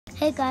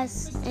Hey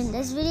guys, in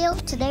this video,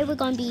 today we're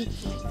going to be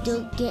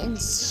getting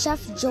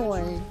Chef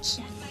George.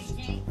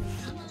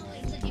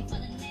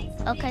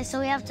 Okay, so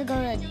we have to go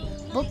to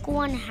Book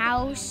 1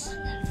 house.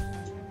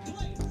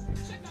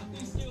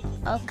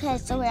 Okay,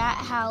 so we're at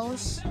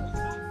house.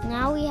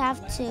 Now we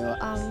have to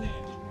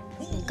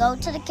go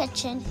to the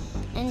kitchen,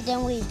 and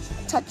then we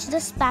touch the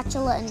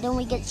spatula, and then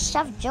we get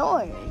Chef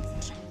George.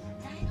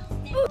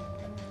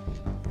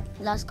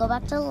 Let's go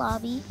back to the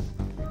lobby.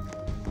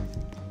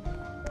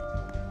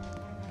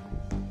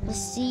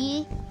 Let's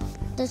see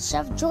the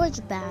Chef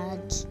George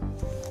badge.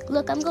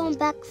 Look, I'm going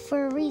back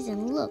for a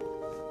reason. Look,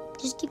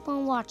 just keep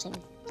on watching.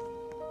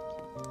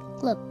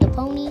 Look, the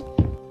pony.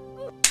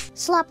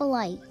 Slap a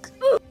like.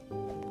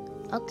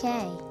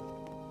 Okay,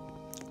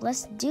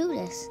 let's do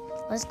this.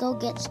 Let's go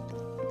get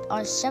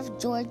our Chef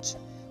George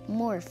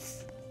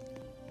morph.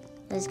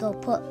 Let's go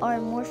put our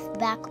morph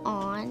back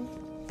on.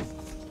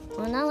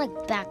 Well, not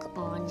like back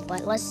on,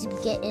 but let's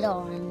get it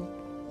on.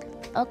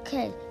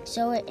 Okay,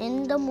 so we're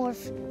in the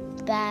morph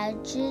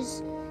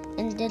badges,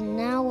 and then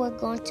now we're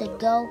going to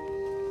go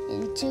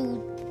into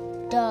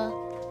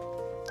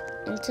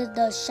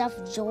the Chef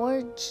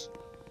George,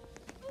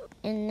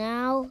 and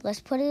now let's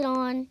put it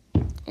on,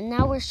 and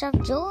now we're Chef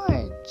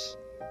George.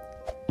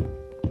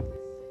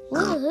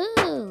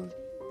 Woohoo!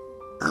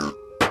 Ooh,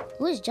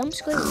 this jump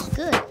scare is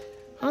good.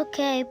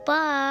 Okay,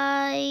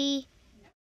 bye.